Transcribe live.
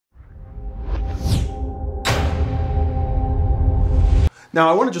Now,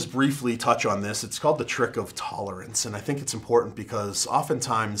 I want to just briefly touch on this. It's called the trick of tolerance, and I think it's important because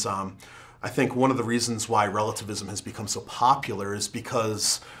oftentimes I think one of the reasons why relativism has become so popular is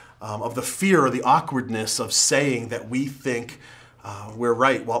because of the fear or the awkwardness of saying that we think we're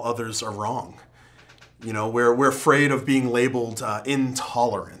right while others are wrong. You know, we're afraid of being labeled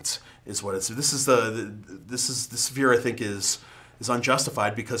intolerant, is what it's. This fear, I think, is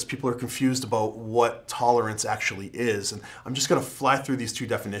unjustified because people are confused about what tolerance actually is. And I'm just going to fly through these two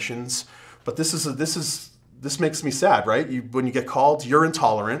definitions, but this makes me sad, right? When you get called, you're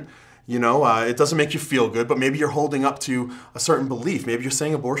intolerant. You know, it doesn't make you feel good, but maybe you're holding up to a certain belief. Maybe you're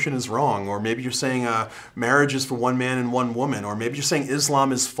saying abortion is wrong, or maybe you're saying marriage is for one man and one woman, or maybe you're saying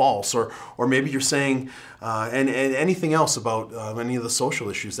Islam is false, or maybe you're saying and anything else about any of the social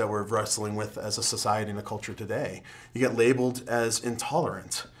issues that we're wrestling with as a society and a culture today. You get labeled as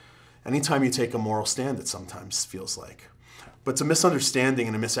intolerant. Anytime you take a moral stand, it sometimes feels like. But it's a misunderstanding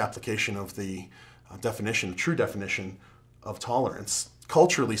and a misapplication of the definition, true definition of tolerance.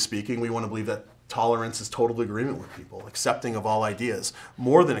 Culturally speaking, we want to believe that tolerance is total agreement with people, accepting of all ideas.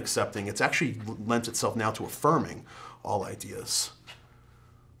 More than accepting, it's actually lent itself now to affirming all ideas.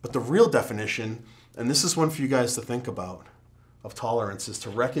 But the real definition, and this is one for you guys to think about, of tolerance is to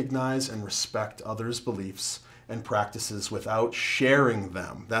recognize and respect others' beliefs and practices without sharing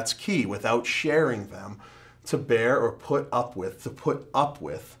them. That's key, without sharing them, to bear or put up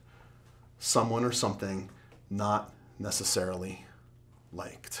with someone or something not necessarily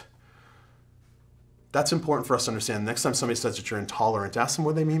liked. That's important for us to understand. Next time somebody says that you're intolerant, ask them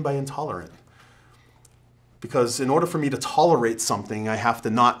what they mean by intolerant. Because in order for me to tolerate something, I have to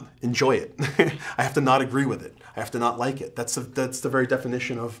not enjoy it. I have to not agree with it. I have to not like it. That's the very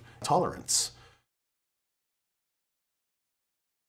definition of tolerance.